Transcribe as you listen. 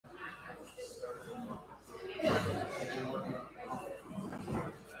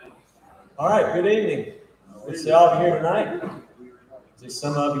All right, good evening. Good to see all of you here tonight. See,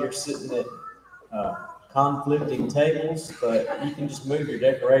 some of you are sitting at conflicting tables, but you can just move your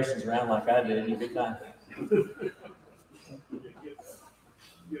decorations around like I did. You'll be fine. We're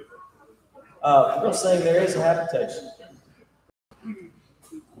going to sing There Is a Habitation.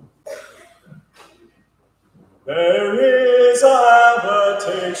 There is a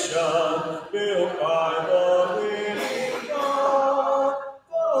habitation built by the living God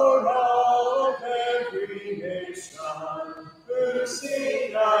for all of every nation who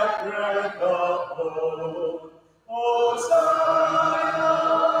see that breath of hope. O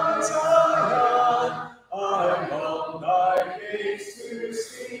Zion, Zion, I long thy face to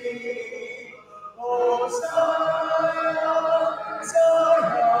see. O Zion,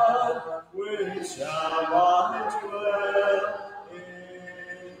 Zion, when shall I dwell in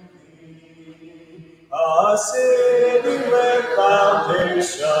thee? A city with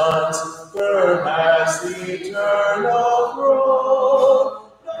foundations, firm as the eternal throne.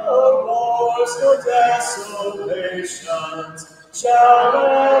 No wars, no desolations shall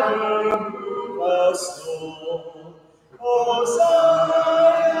ever move a stone. O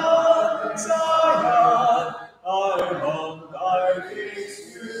Zion, Zion, I long thy face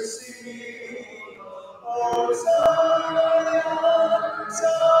to see. O Zion,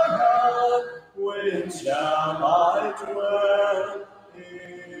 Zion, when shall I dwell in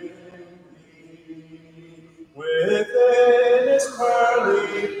thee? Within its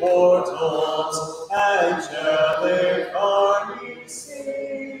pearly portals, angelic armies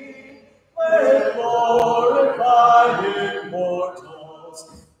sing, with glorified immortals,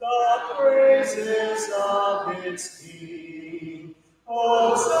 the praises of its King.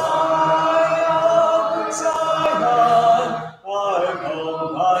 O Zion, Zion, I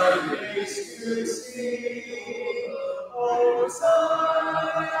long thy face to see. O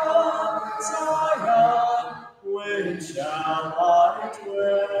Zion, Zion, when shall I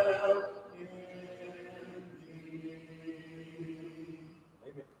dwell in thee?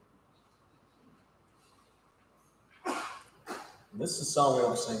 This is a song we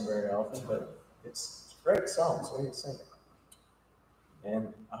don't sing very often, but it's a great song, so we can sing it.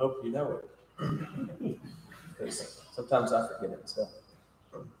 And I hope you know it, because sometimes I forget it. So.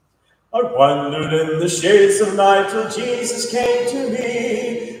 I wandered in the shades of night till Jesus came to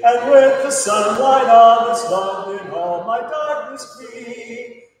me, and with the sunlight of his love in all my darkness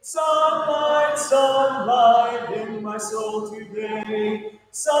free. Sunlight, sunlight in my soul today.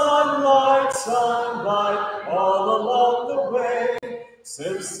 Sunlight, sunlight all along the way.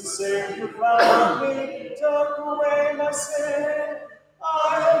 Since the Savior found me, took away my sin,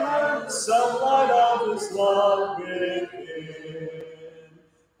 I have had the sunlight of his love within.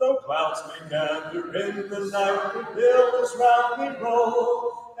 Though clouds may gather in the night, the billows round me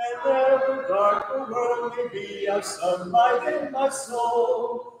roll, and ever dark the world may be, I've sunlight in my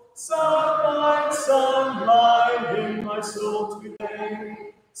soul. Sunlight, sunlight in my soul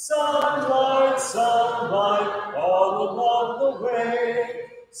today. Sunlight, sunlight all along the way.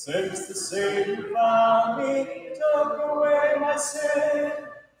 Since the Savior found me, took away my sin,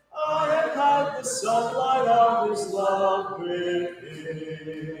 I have had the sunlight of his love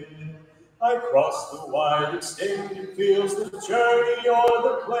within. I crossed the wide extended fields, the journey o'er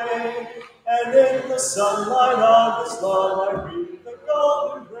the plain, and in the sunlight of his love I reap the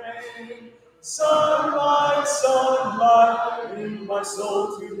golden grain. Sunlight, sunlight in my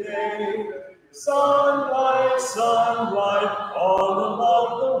soul today. Sunlight, sunlight all along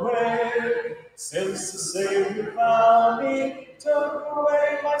the way. Since the Savior found me, took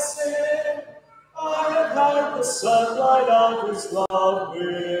away my sin, I have had the sunlight of his love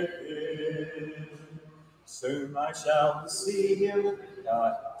within. Soon I shall see him,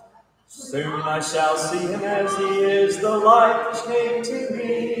 soon I shall see him as he is, the light which came to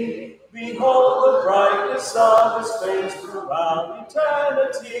me. Behold the brightness of his face throughout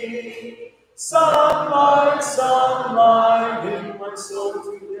eternity. Sunlight, sunlight in my soul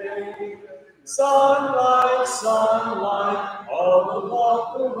today. Sunlight, sunlight all along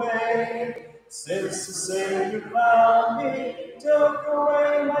the way. Since the Savior found me, took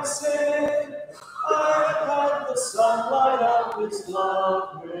away my sin, I have had the sunlight of his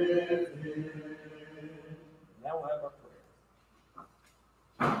love within. Now we'll have our prayer.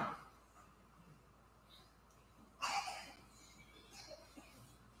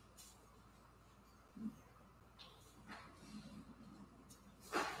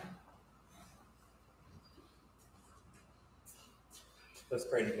 Let's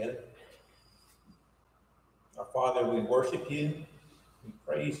pray together. Our Father, we worship you, we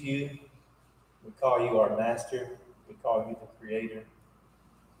praise you, we call you our master, we call you the creator.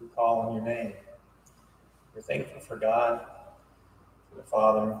 who call on your name. We're thankful for God, for the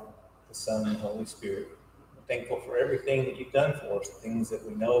Father, the Son, and the Holy Spirit. We're thankful for everything that you've done for us, the things that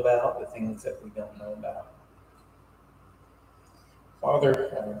we know about, the things that we don't know about.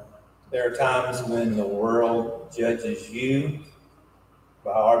 Father, there are times when the world judges you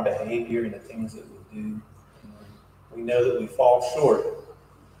by our behavior and the things that we do. We know that we fall short,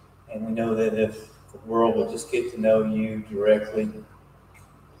 and we know that if the world would just get to know you directly,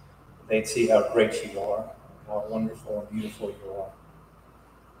 they'd see how great you are, how wonderful and beautiful you are.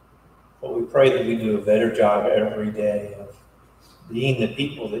 But we pray that we do a better job every day of being the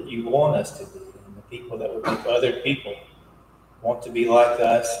people that you want us to be, and the people that would make other people want to be like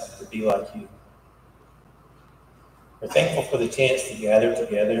us and to be like you. We're thankful for the chance to gather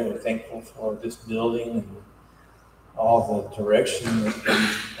together. We're thankful for this building and all the direction that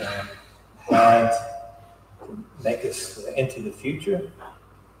we've had to make us into the future.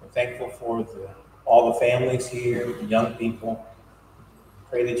 We're thankful for all the families here, the young people.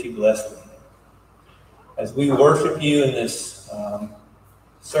 Pray that you bless them. As we worship you in this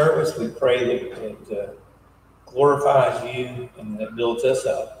service, we pray that it glorifies you and that it builds us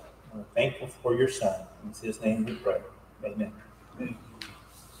up. We're thankful for your Son. In his name we pray. Amen. Amen.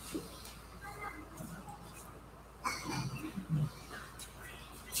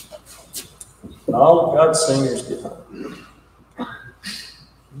 All of God's singers get home.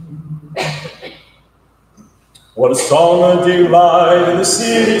 What a song of delight in the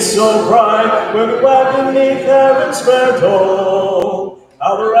city so bright, when we walk beneath heaven's fair dome.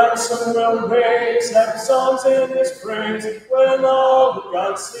 How the ransom will raise happy songs in his praise, when all of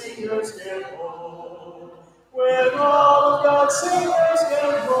God's singers get home. When all of God's singers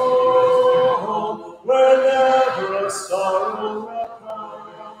get home, whenever a sorrow will come,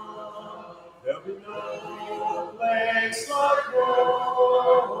 there'll be no place like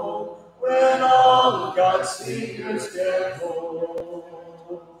home. When all of God's singers get home.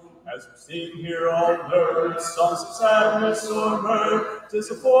 As we sing here on earth, songs of sadness or mirth,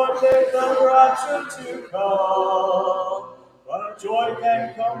 disappointment and rapture to come. But our joy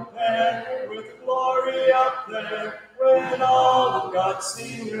can compare with the glory up there, when all of God's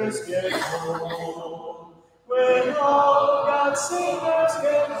singers get home. When all of God's singers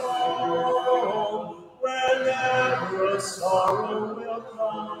get home, whenever a sorrow will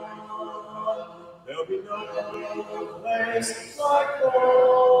come, there'll be no place like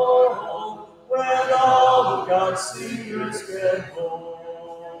home. When all of God's singers get home.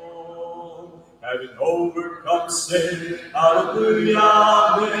 Having overcome sin, hallelujah,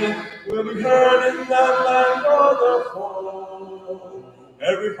 amen, we'll be heard in that land of the home.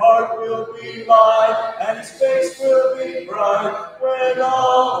 Every heart will be light, and his face will be bright, when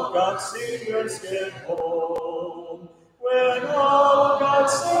all of God's singers get home. When all of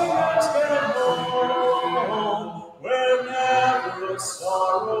God's singers get home, whenever a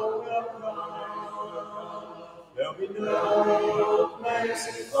sorrow will come, there'll be no place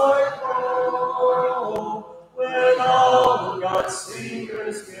like home. When all of God's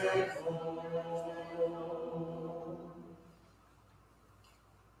singers get home.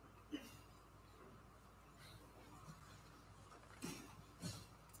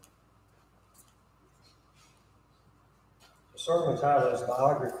 The sermon title is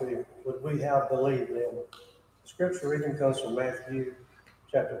Biography-Would We Have Believed In? The scripture reading comes from Matthew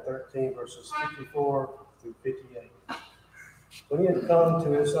chapter 13, verses 54 through 58. When he had come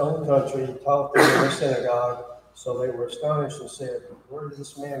to his own country, he taught them in the synagogue, so they were astonished and said, "Where did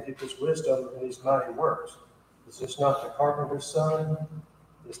this man get this wisdom and these mighty works? Is this not the carpenter's son?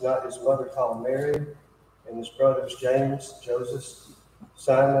 Is not his mother called Mary, and his brothers James, Joseph,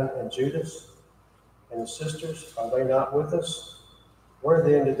 Simon, and Judas? And his sisters, are they not with us? Where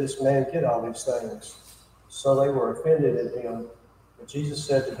then did this man get all these things?" So they were offended at him. But Jesus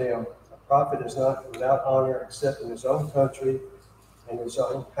said to them, "A prophet is not without honor except in his own country and his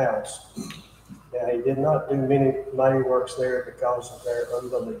own house." Now he did not do many mighty works there because of their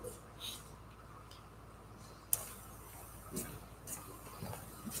unbelief.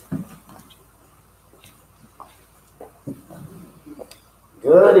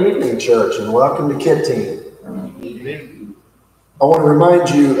 Good evening, church, and welcome to Kid Team. I want to remind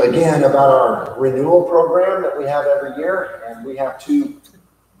you again about our renewal program that we have every year, and we have two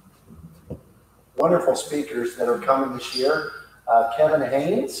wonderful speakers that are coming this year. Kevin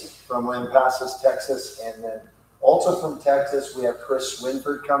Haynes from Lampasas, Texas, and then also from Texas, we have Chris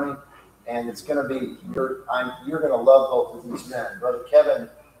Swinford coming, and it's going to be, you're going to love both of these men. Brother Kevin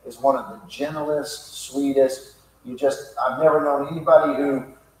is one of the gentlest, sweetest. I've never known anybody who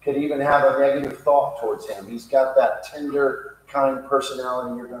could even have a negative thought towards him. He's got that tender kind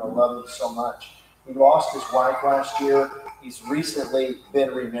personality. You're going to love him so much. He lost his wife last year. He's recently been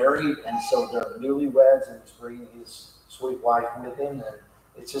remarried, and so they're newlyweds, and he's bringing his sweet wife with him, and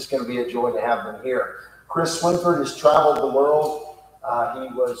it's just going to be a joy to have them here. Chris Swinford has traveled the world.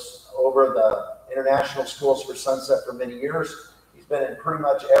 He was over the international schools for Sunset for many years. He's been in pretty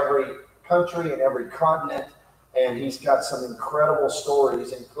much every country and every continent, and he's got some incredible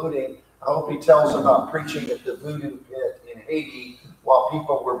stories, including, I hope he tells about preaching at the voodoo pit in Haiti while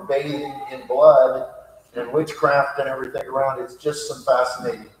people were bathing in blood and witchcraft and everything around. It's just some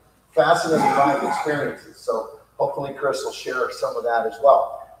fascinating life experiences. So hopefully Chris will share some of that as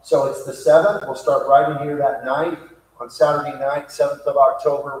well. So it's the 7th. We'll start right in here that night on Saturday night, 7th of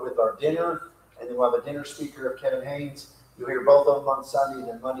October, with our dinner. And then we'll have a dinner speaker of Kevin Haynes. You'll hear both of them on Sunday,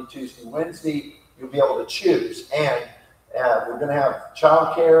 then Monday, Tuesday, Wednesday. You'll be able to choose. And we're going to have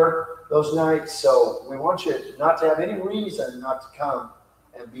childcare those nights. So we want you not to have any reason not to come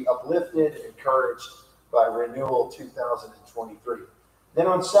and be uplifted and encouraged by Renewal 2023. Then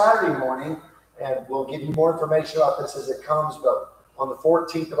on Saturday morning, and we'll give you more information about this as it comes, but on the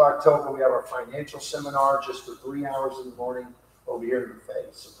 14th of October, we have our financial seminar just for 3 hours in the morning over here in the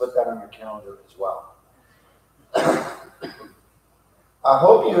face. So put that on your calendar as well. I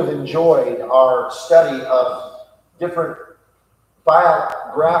hope you have enjoyed our study of different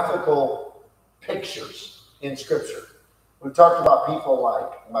biographical pictures in Scripture. We've talked about people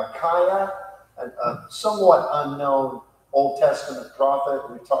like Micaiah, a somewhat unknown Old Testament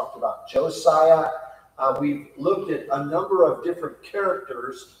prophet. We've talked about Josiah. We've looked at a number of different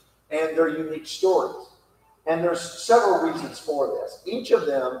characters and their unique stories. And there's several reasons for this. Each of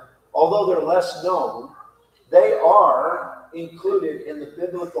them, although they're less known, they are included in the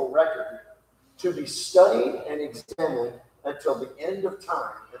biblical record to be studied and examined until the end of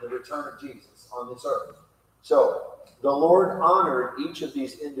time and the return of Jesus on this earth. So the Lord honored each of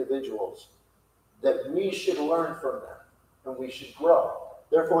these individuals that we should learn from them and we should grow.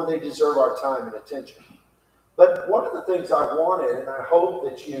 Therefore, they deserve our time and attention. But one of the things I wanted, and I hope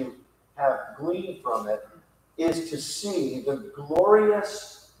that you have gleaned from it, is to see the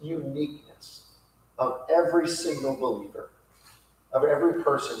glorious uniqueness of every single believer, of every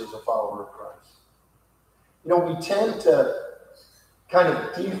person who's a follower of Christ. You know, we tend to kind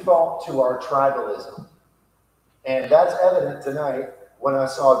of default to our tribalism. And that's evident tonight when I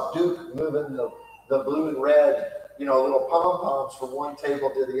saw Duke moving the blue and red, you know, little pom-poms from one table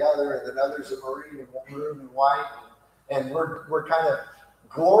to the other, and then others are maroon and white. And we're kind of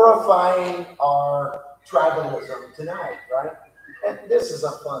glorifying our tribalism tonight, right? And this is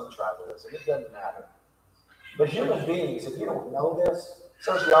a fun tribalism. It doesn't matter. But human beings, if you don't know this,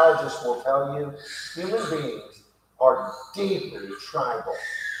 sociologists will tell you, human beings are deeply tribal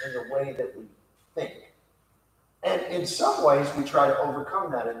in the way that we think. And in some ways, we try to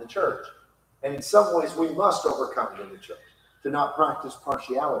overcome that in the church. And in some ways, we must overcome it in the church, to not practice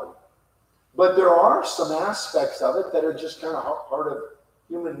partiality. But there are some aspects of it that are just kind of part of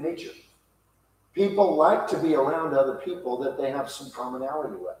human nature. People like to be around other people that they have some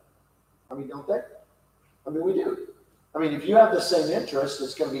commonality with. I mean, don't they? I mean, we do. I mean, if you have the same interests,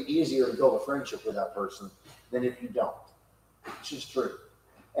 it's going to be easier to build a friendship with that person than if you don't. It's just true.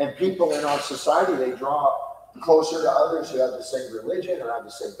 And people in our society, they draw closer to others who have the same religion or have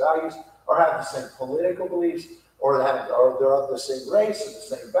the same values or have the same political beliefs or they're of the same race or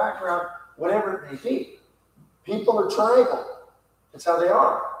the same background, whatever it may be. People are tribal. That's how they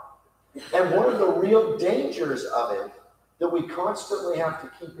are. And one of the real dangers of it that we constantly have to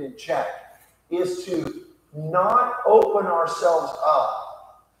keep in check is to not open ourselves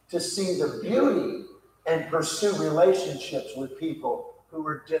up to see the beauty and pursue relationships with people who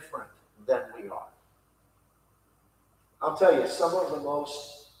are different than we are. I'll tell you, some of the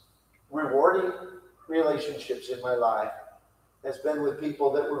most rewarding relationships in my life has been with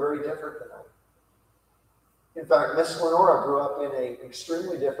people that were very different than I. In fact, Miss Lenora grew up in an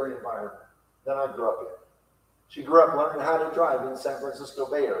extremely different environment than I grew up in. She grew up learning how to drive in the San Francisco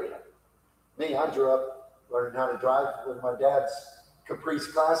Bay Area. Me, I grew up learning how to drive with my dad's Caprice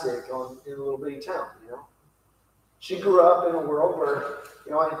Classic in a little bitty town, you know. She grew up in a world where,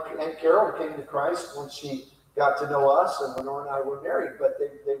 you know, Aunt Carol came to Christ when she got to know us, and Lenore and I were married, but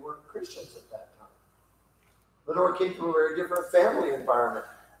they weren't Christians at that time. Lenore came from a very different family environment.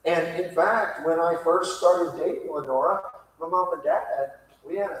 And in fact, when I first started dating Lenora, my mom and dad,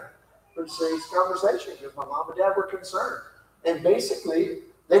 we had a pretty serious conversation because my mom and dad were concerned. And basically,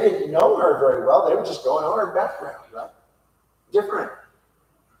 they didn't know her very well. They were just going on her background, right? Different.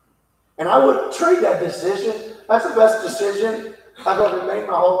 And I wouldn't trade that decision. That's the best decision I've ever made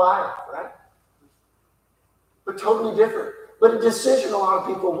my whole life, right? But totally different. But a decision a lot of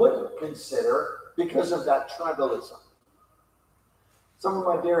people wouldn't consider because of that tribalism. Some of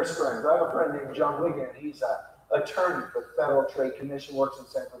my dearest friends, I have a friend named John Wigan. He's an attorney for the Federal Trade Commission, works in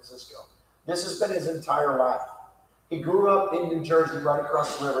San Francisco. This has been his entire life. He grew up in New Jersey, right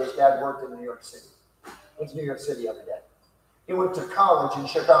across the river. His dad worked in New York City. Went to New York City every day. He went to college in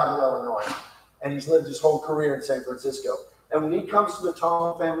Chicago, Illinois, and he's lived his whole career in San Francisco. And when he comes to the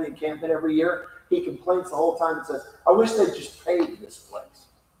Tom family encampment every year, he complains the whole time and says, I wish they'd just pave this place.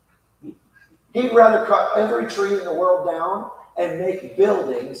 He'd rather cut every tree in the world down and make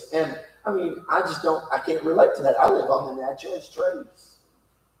buildings. And I mean, I can't relate to that. I live on the Natchez Trace.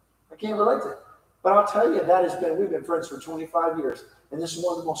 I can't relate to it. But I'll tell you, we've been friends for 25 years. And this is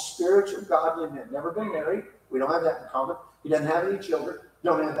one of the most spiritual, godly men. Never been married. We don't have that in common. He doesn't have any children.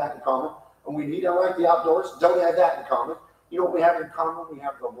 Don't have that in common. And we need to like the outdoors. Don't have that in common. You know what we have in common? We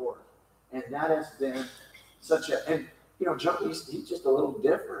have the Lord. And that has been and you know, John, he's just a little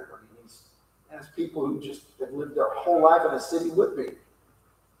different. I mean, he's has people who just have lived their whole life in a city with me.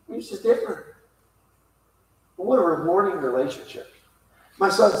 He's just different. But what a rewarding relationship. My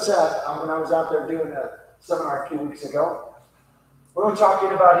son Seth, when I was out there doing a seminar a few weeks ago, we were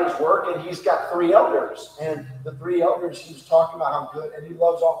talking about his work, and he's got 3 elders. And the 3 elders, he was talking about how good, and he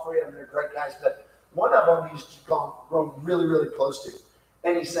loves all 3 of them. They're great guys. But one of them he's grown really, really close to.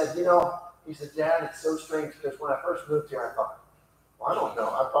 And he said, Dad, it's so strange because when I first moved here, I thought, well, I don't know.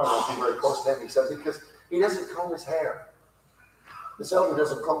 I probably won't be very close to him. He said, because he doesn't comb his hair. This elder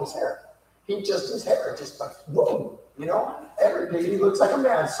doesn't comb his hair. His hair just like, whoa, every day he looks like a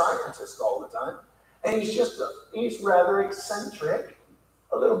mad scientist all the time. And he's rather eccentric,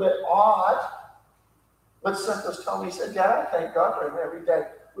 a little bit odd. But Seth was telling me, he said, Dad, I thank God for him every day.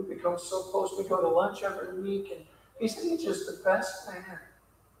 We become so close. We go to lunch every week. And he said, he's just the best man.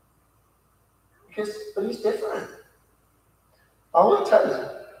 But he's different. I want to tell you,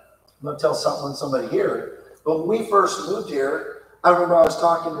 I'm going to tell somebody here. But when we first moved here, I remember I was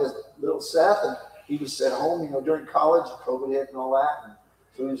talking to little Seth, and he was at home, during college, COVID hit and all that. And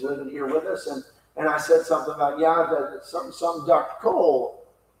so he was living here with us. And I said something about, some Dr. Cole.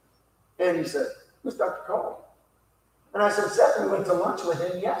 And he said, who's Dr. Cole? And I said, Seth, we went to lunch with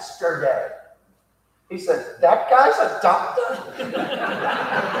him yesterday. He said, that guy's a doctor?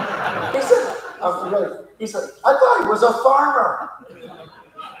 He said, I thought he was a farmer.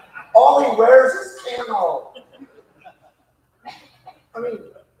 All he wears is camo. I mean,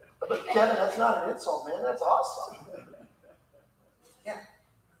 but Kevin, that's not an insult, man. That's awesome. Yeah.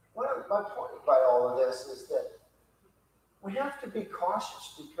 My point by all of this is that we have to be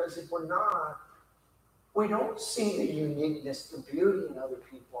cautious, because if we're not, we don't see the uniqueness, the beauty in other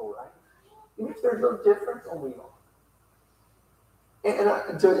people, right? Even if they're a little different than we are.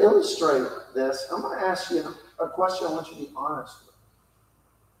 And to illustrate this, I'm going to ask you a question I want you to be honest with.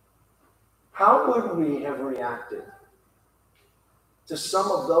 How would we have reacted to some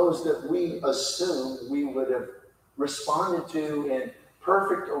of those that we assumed we would have responded to in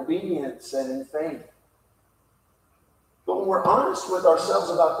perfect obedience and in faith? But when we're honest with ourselves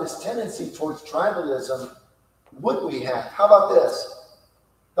about this tendency towards tribalism, would we have? How about this?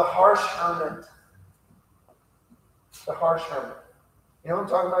 The harsh hermit. The harsh hermit. You know what I'm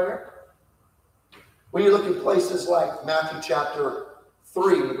talking about here? When you look at places like Matthew chapter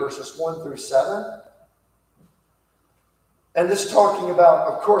 3, verses 1 through 7, and this is talking about,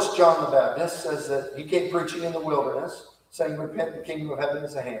 of course, John the Baptist says that he came preaching in the wilderness, saying, repent, the kingdom of heaven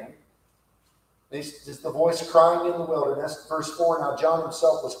is at hand. This is the voice crying in the wilderness. Verse 4, now John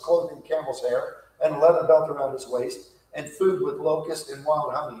himself was clothed in camel's hair and a leather belt around his waist, and food with locust and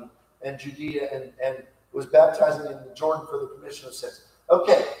wild honey, and Judea, and was baptizing in the Jordan for the remission of sins.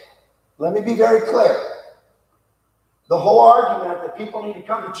 Okay, let me be very clear. The whole argument that people need to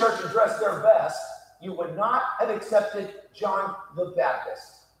come to church and dress their best, you would not have accepted John the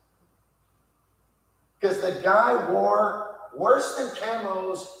Baptist. Because the guy wore worse than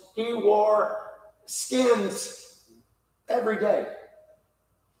camos. He wore skins every day.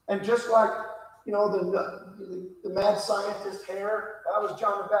 And just like, the mad scientist hair, that was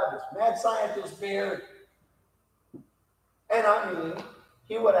John the Baptist. Mad scientist beard. And I mean,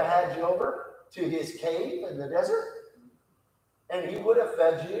 he would have had you over to his cave in the desert, and he would have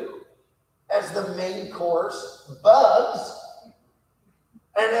fed you as the main course bugs,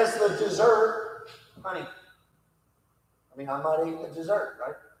 and as the dessert, honey. I mean, I might eat the dessert,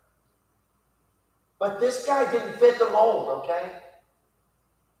 right? But this guy didn't fit the mold, okay?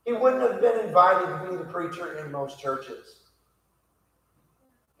 He wouldn't have been invited to be the preacher in most churches.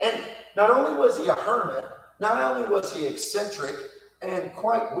 And not only was he a hermit, not only was he eccentric and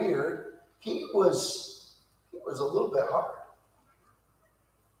quite weird, he was a little bit hard.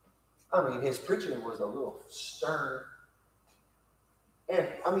 I mean, his preaching was a little stern. And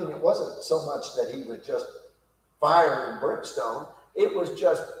I mean, it wasn't so much that he was just fire and brimstone. It was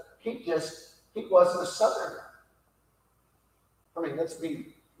just, he wasn't a Southerner. I mean, let's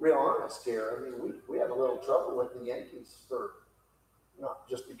be real honest here. I mean, we have a little trouble with the Yankees for, not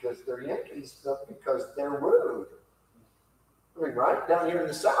just because they're Yankees, but because they're rude. I mean, right down here in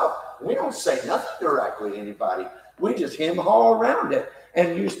the South, we don't say nothing directly to anybody. We just hem-haw around it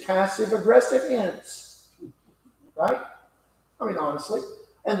and use passive-aggressive hints. Right? I mean, honestly.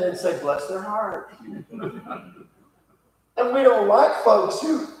 And then say, bless their heart. And we don't like folks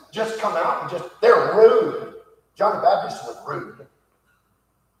who just come out and they're rude. John the Baptist was rude.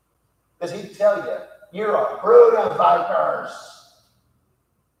 Because he'd tell you, you're a brood of vipers.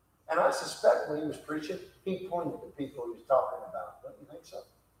 And I suspect when he was preaching, he pointed to people he was talking about. Don't you think so?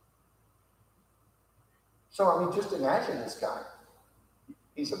 So, I mean, just imagine this guy.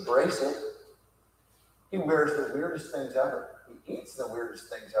 He's abrasive. He wears the weirdest things ever. He eats the weirdest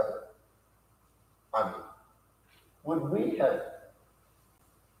things ever. I mean, would we have,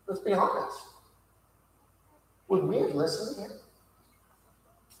 let's be honest, would we have listened to him?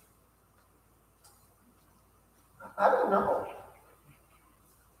 I don't know.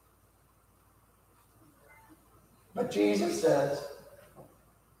 But Jesus says,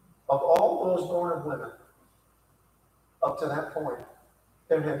 of all those born of women, up to that point,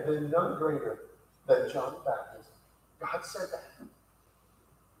 there have been none greater than John the Baptist. God said that.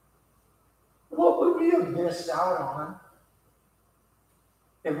 What would we have missed out on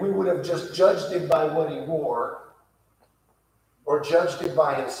if we would have just judged him by what he wore, or judged him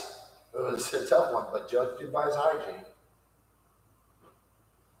by his, it was a tough one, but judged him by his hygiene,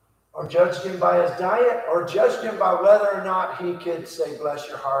 or judged him by his diet, or judged him by whether or not he could say, bless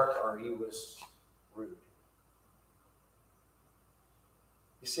your heart, or he was rude.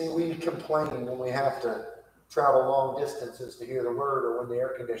 You see, we complain when we have to travel long distances to hear the word, or when the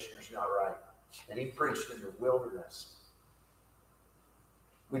air conditioner's not right. And he preached in the wilderness.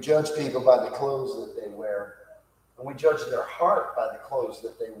 We judge people by the clothes that they wear. And we judge their heart by the clothes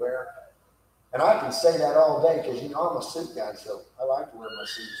that they wear. And I can say that all day because, you know, I'm a suit guy, so I like to wear my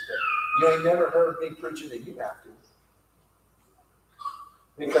suits. But you ain't never heard me preaching that you have to.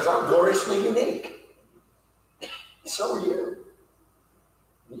 Because I'm gloriously unique. So are you.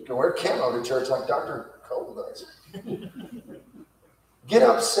 You can wear camo to church like Dr. Cole does. Get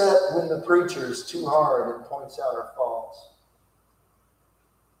upset when the preacher is too hard and points out our faults.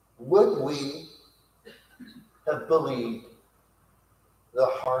 Would we have believed the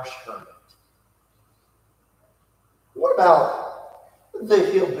harsh hermit? What about the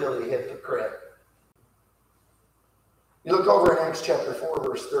hillbilly hypocrite? You look over in Acts chapter 4,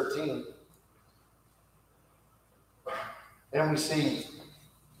 verse 13, and we see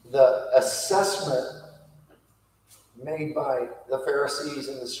the assessment made by the Pharisees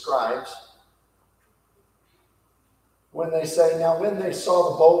and the scribes when they say, now when they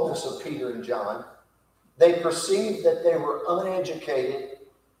saw the boldness of Peter and John, they perceived that they were uneducated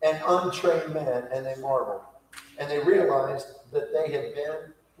and untrained men, and they marveled. And they realized that they had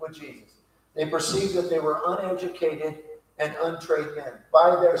been with Jesus. They perceived that they were uneducated and untrained men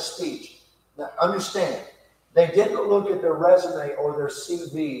by their speech. Now, understand, they didn't look at their resume or their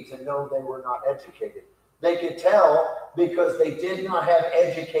CV to know they were not educated. They could tell because they did not have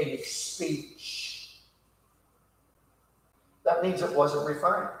educated speech. That means it wasn't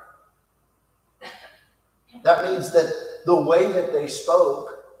refined. That means that the way that they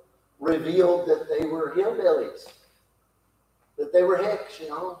spoke revealed that they were hillbillies, that they were hicks, you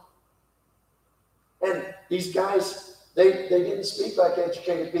know. And these guys, they didn't speak like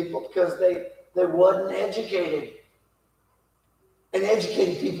educated people because they wasn't educated. And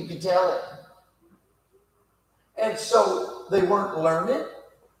educated people could tell it. And so they weren't learned.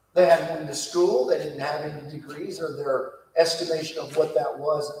 They hadn't been to school. They didn't have any degrees or their estimation of what that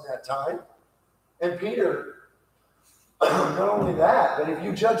was in that time. And Peter, not only that, but if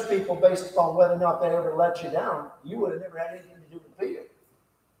you judge people based upon whether or not they ever let you down, you would have never had anything to do with Peter.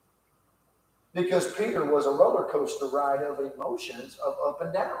 Because Peter was a roller coaster ride of emotions of up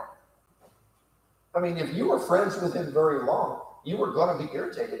and down. I mean, if you were friends with him very long, you were going to be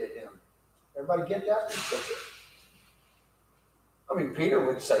irritated at him. Everybody get that? I mean, Peter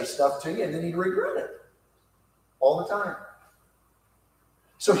would say stuff to you and then he'd regret it all the time.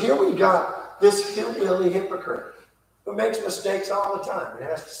 So here we got this hillbilly hypocrite who makes mistakes all the time and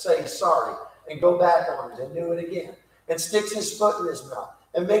has to say sorry and go back on it and do it again and sticks his foot in his mouth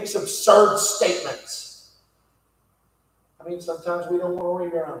and makes absurd statements. I mean, sometimes we don't want to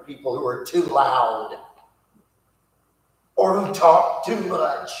be around people who are too loud or who talk too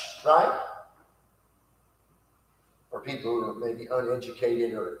much, right? Or people who are maybe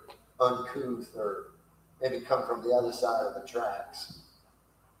uneducated or uncouth or maybe come from the other side of the tracks.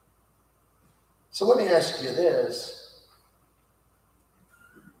 So let me ask you this.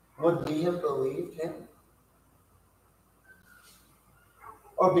 Would we have believed him?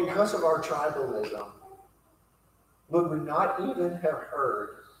 Or because of our tribalism, would we not even have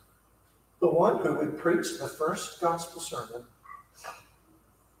heard the one who would preach the first gospel sermon,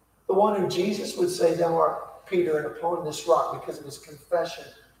 the one who Jesus would say, "Thou art Peter, and upon this rock," because of his confession,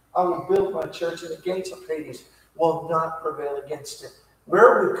 "I will build my church, and the gates of Hades will not prevail against it"?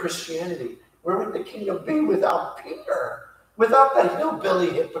 Where would Christianity, where would the kingdom be without Peter, without that hillbilly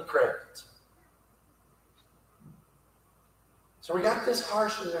hypocrite? So we got this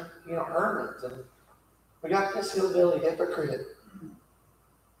harsh, hermit, and we got this hillbilly hypocrite.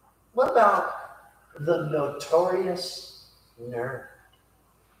 What about the notorious nerd?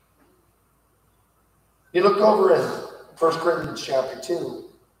 You look over in 1 Corinthians chapter 2.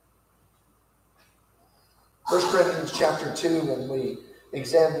 1 Corinthians chapter 2, and we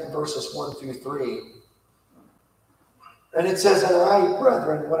examine verses 1 through 3. And it says, "And I,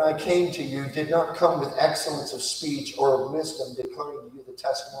 brethren, when I came to you, did not come with excellence of speech or of wisdom, declaring to you the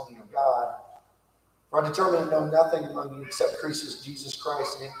testimony of God. For I determined to know nothing among you except Jesus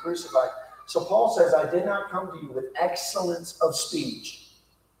Christ and him crucified." So Paul says, I did not come to you with excellence of speech.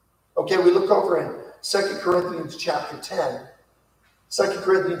 Okay, we look over in 2 Corinthians chapter 10. 2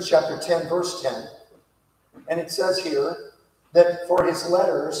 Corinthians chapter 10, verse 10. And it says here that for his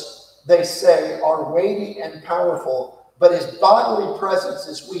letters, they say, are weighty and powerful, but his bodily presence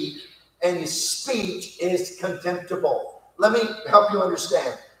is weak, and his speech is contemptible. Let me help you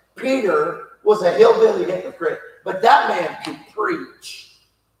understand. Peter was a hillbilly hypocrite, but that man could preach.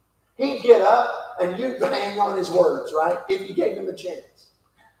 He'd get up and you'd hang on his words, right? If you gave him a chance.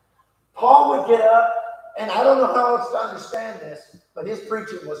 Paul would get up, and I don't know how else to understand this, but his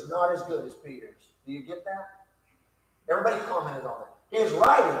preaching was not as good as Peter's. Do you get that? Everybody commented on it. His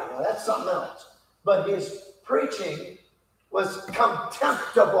writing, well, that's something else. But his preaching was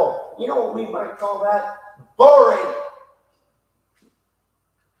contemptible. You know what we might call that? Boring.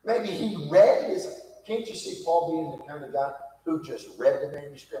 Maybe he read his... Can't you see Paul being the kind of guy who just read the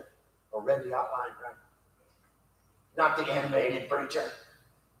manuscript or read the outline, right? Not the animated preacher.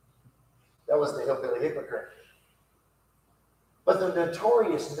 That was the hillbilly hypocrite. But the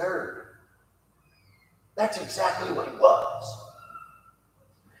notorious nerd, that's exactly what he was.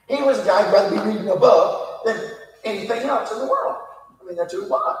 He was a guy who'd rather be reading a book than anything else in the world. I mean, that's who he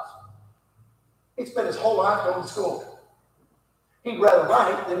was. He spent his whole life going to school. He'd rather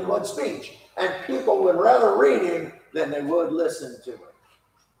write than he would speech. And people would rather read him than they would listen to him.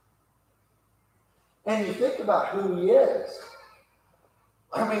 And you think about who he is.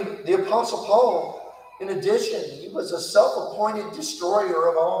 I mean, the Apostle Paul, in addition, he was a self-appointed destroyer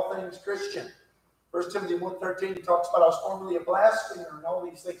of all things Christian. 1 Timothy 1:13, he talks about I was formerly a blasphemer and all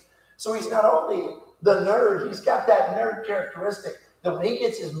these things. So he's not only the nerd, he's got that nerd characteristic that when he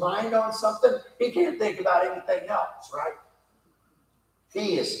gets his mind on something, he can't think about anything else, right?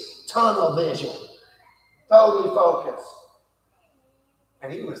 He is tunnel vision, totally focused.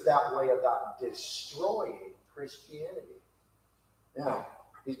 And he was that way about destroying Christianity. Now,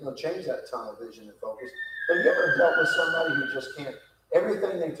 he's going to change that tunnel vision and focus. But have you ever dealt with somebody who just can't,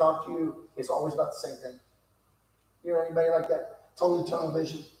 everything they talk to you is always about the same thing? You know anybody like that? Totally tunnel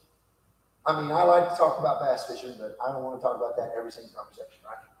vision. I mean, I like to talk about bass fishing, but I don't want to talk about that every single conversation,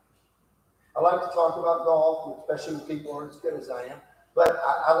 right? I like to talk about golf, especially with people who aren't as good as I am. But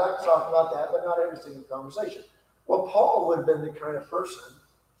I like to talk about that, but not every single conversation. Well, Paul would have been the kind of person,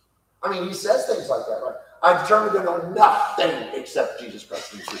 I mean, he says things like that, right? I determined to know nothing except Jesus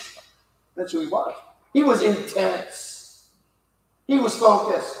Christ and his crucified. That's who he was. He was intense. He was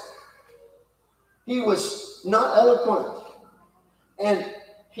focused. He was not eloquent. And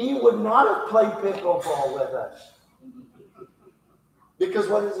he would not have played pickleball with us. Because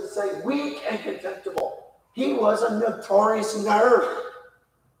what does it say? Weak and contemptible. He was a notorious nerd.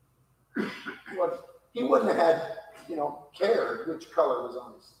 He wouldn't have had, cared which color was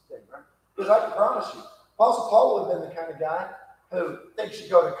on his thing, right? Because I can promise you, Apostle Paul would have been the kind of guy who thinks you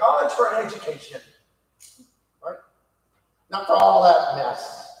go to college for an education, right? Not for all that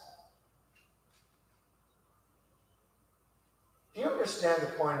mess. Do you understand the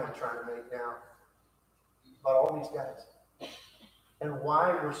point I'm trying to make now about all these guys and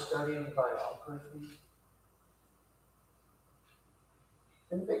why we're studying biography?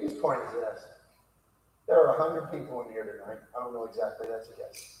 And the biggest point is this. There are 100 people in here tonight. I don't know exactly, that's a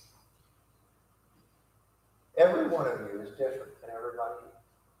guess. Every one of you is different than everybody else.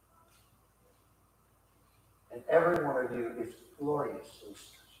 And every one of you is gloriously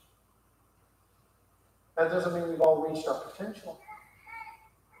special. That doesn't mean we've all reached our potential.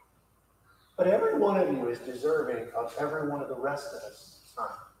 But every one of you is deserving of every one of the rest of us'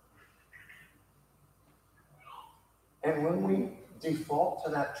 time. And when we default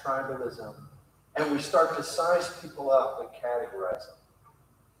to that tribalism and we start to size people up and categorize them,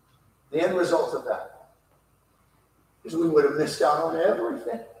 the end result of that is we would have missed out on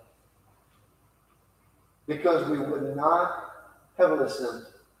everything. Because we would not have listened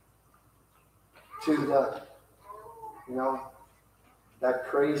to the, that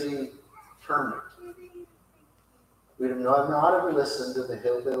crazy hermit. We would not have listened to the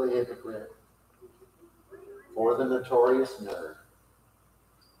hillbilly hypocrite or the notorious nerd.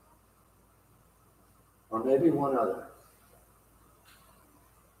 Or maybe one other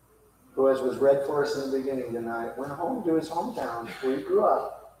who, as was read for us in the beginning tonight, went home to his hometown where he grew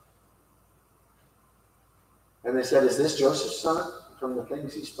up. And they said, "Is this Joseph's son?" From the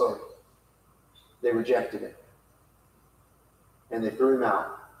things he spoke. They rejected him. And they threw him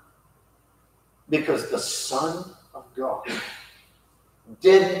out. Because the Son of God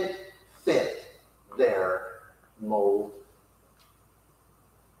didn't fit their mold.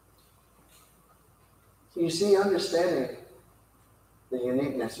 So you see, understanding the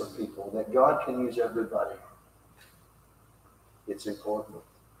uniqueness of people, that God can use everybody, it's important.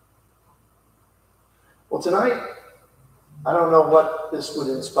 Well, tonight, I don't know what this would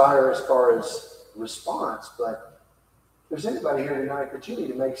inspire as far as response, but if there's anybody here tonight that you need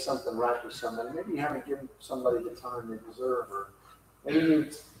to make something right with somebody, maybe you haven't given somebody the time they deserve, or maybe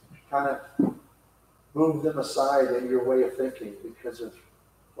you kind of moved them aside in your way of thinking because of,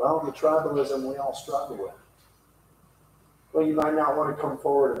 the tribalism we all struggle with. Well, you might not want to come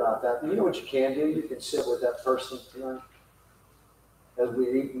forward about that, but you know what you can do? You can sit with that person tonight as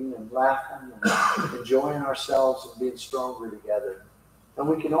we're eating and laughing and enjoying ourselves and being stronger together. And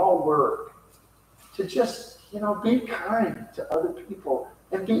we can all work to just, be kind to other people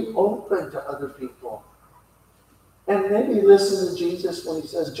and be open to other people. And maybe listen to Jesus when he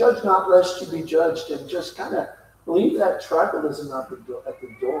says, "Judge not lest you be judged," and just kind of leave that tribalism at the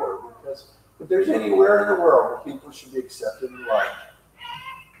door, because if there's anywhere in the world where people should be accepted and loved,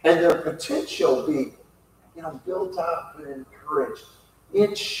 and their potential be, built up and encouraged,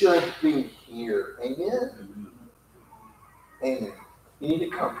 it should be here. Amen? Amen. You need to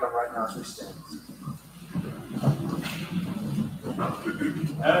come right now as we stand.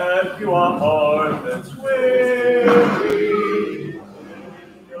 Have you a heart that's weary?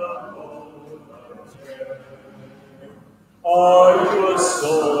 Are you a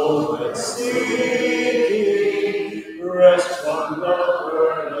soul that's seeking rest from the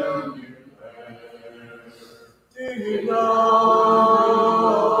burden you bear? Do you know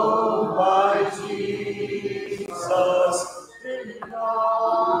my Jesus? Do you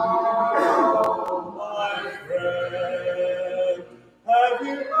know my friend? Have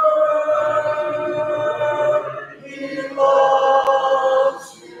you heard he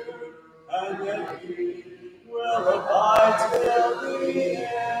loves you, and that he will abide till the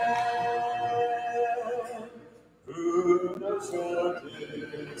end? Who knows your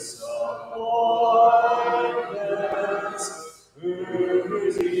disappointments? Who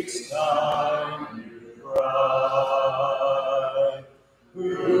hears each time you cry?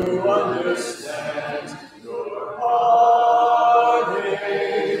 Who understands your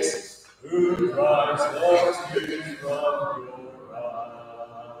heartaches? Who dries the tears from your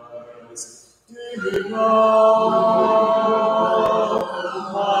eyes? Do you know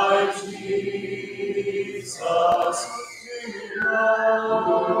my Jesus? Do you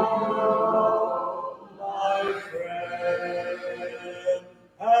know my friend?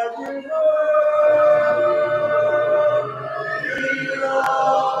 Have you heard he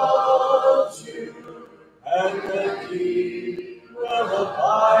loves you, and that he will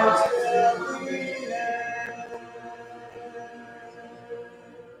abide till the end?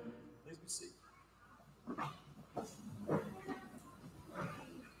 Please be seated.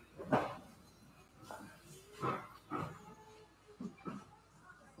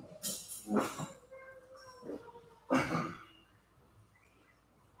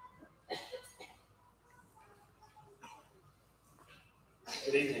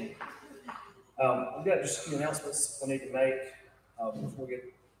 Good evening. We've got just a few announcements we need to make before we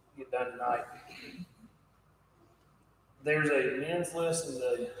get done tonight. There's a men's list in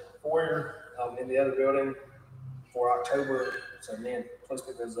the foyer in the other building for October. So, men, please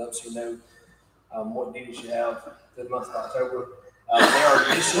pick those up so you know what duties you have for the month of October. There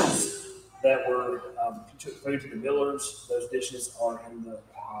are dishes that were, if you took food to the Millers, those dishes are in the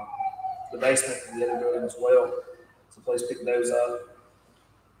basement in the other building as well. So please pick those up.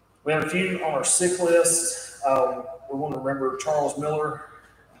 We have a few on our sick list. We want to remember Charles Miller,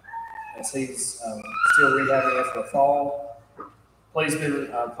 as he's still rehabbing after the fall. Please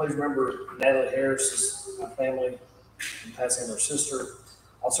remember Natalie Harris's family and passing their sister.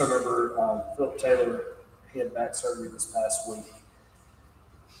 Also remember Philip Taylor. He had back surgery this past week.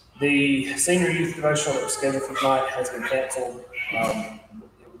 The senior youth devotional that was scheduled for tonight has been canceled. It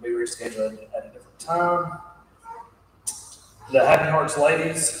will be rescheduled at a different time. The Happy Hearts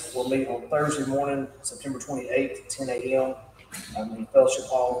ladies will meet on Thursday morning, September 28th, 10 a.m. In Fellowship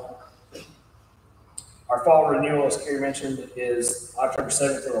Hall. Our fall renewal, as Kerry mentioned, is October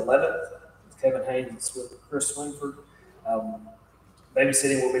 7th to 11th. With Kevin Haynes with Chris Swinford.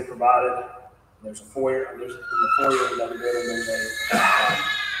 Babysitting will be provided. There's a foyer. There's in the foyer in another building. There's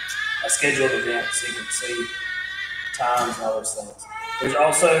a scheduled event so you can see times and all those things. There's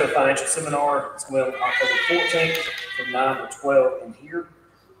also a financial seminar. It's going to be on October 14th from 9 to 12 in here.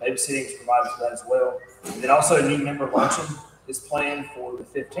 Babysitting is provided for that as well. And then also a new member luncheon is planned for the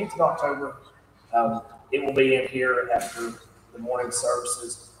 15th of October. It will be in here after the morning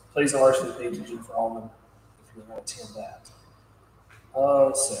services. Please RSVP to Jennifer Allman if you're going to attend that.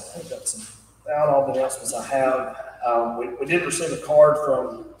 Let's see, I think that's about all the announcements I have. We did receive a card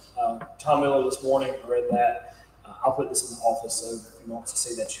from Tom Miller this morning. I read that. I'll put this in the office, so if you want to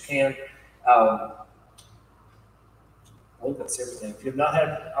see that, you can. I think that's everything. If you have not had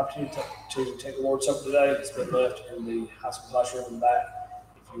an opportunity to take the Lord's Supper today, it's been left in the high school classroom in the back.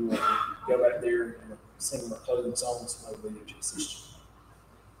 If you go back there and sing our closing songs, I will be there to assist you.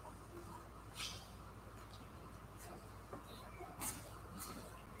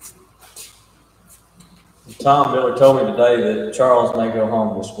 Tom Miller told me today that Charles may go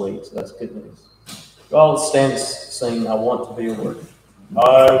home this week, so that's good news. You all stand and sing, I Want to Be a Worker.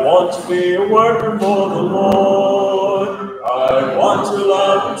 I want to be a worker for the Lord. I want to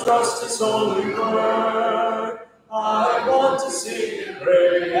love and trust His holy word. I want to sing and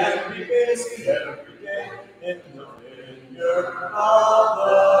pray and be busy every day in the vineyard of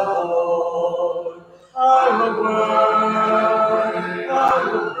the Lord. I will work, I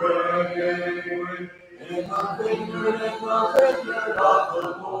will pray. In the vineyard of the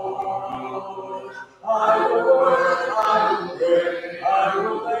Lord, I will work, I will pray, I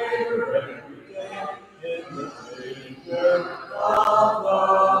will labor every day in the vineyard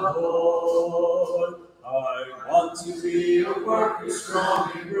of the Lord. I want to be a worker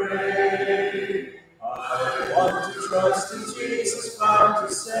strong and brave. I want to trust in Jesus, found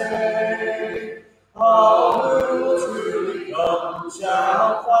to save. All who will truly come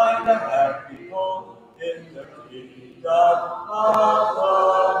shall find a happy home in the kingdom of the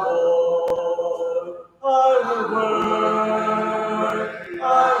Lord. I will work, I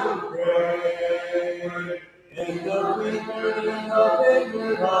will pray, in the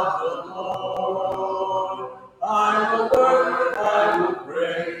vineyard of the Lord. I will work, I will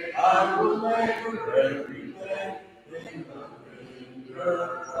pray, I will labor every day in the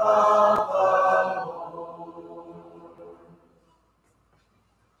vineyard of the Lord.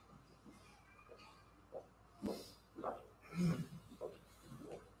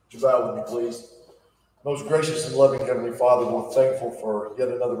 Would you bow with me, please? Most gracious and loving Heavenly Father, we're thankful for yet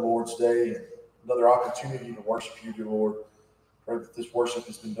another Lord's Day and another opportunity to worship you, dear Lord. Pray that this worship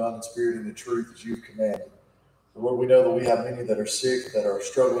has been done in spirit and in truth as you've commanded. Lord, we know that we have many that are sick, that are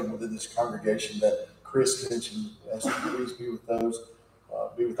struggling within this congregation that Chris mentioned. As you please be with those,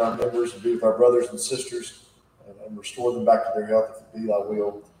 be with our members and be with our brothers and sisters and restore them back to their health if it be thy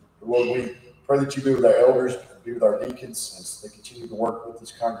will. Lord, we pray that you be with our elders, be with our deacons as they continue to work with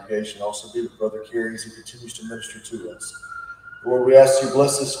this congregation. Also be with Brother Kerry as he continues to minister to us. Lord, we ask you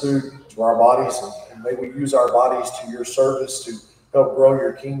bless this food to our bodies, and may we use our bodies to your service to help grow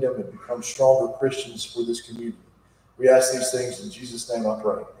your kingdom and become stronger Christians for this community. We ask these things in Jesus' name I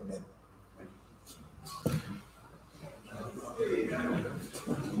pray. Amen.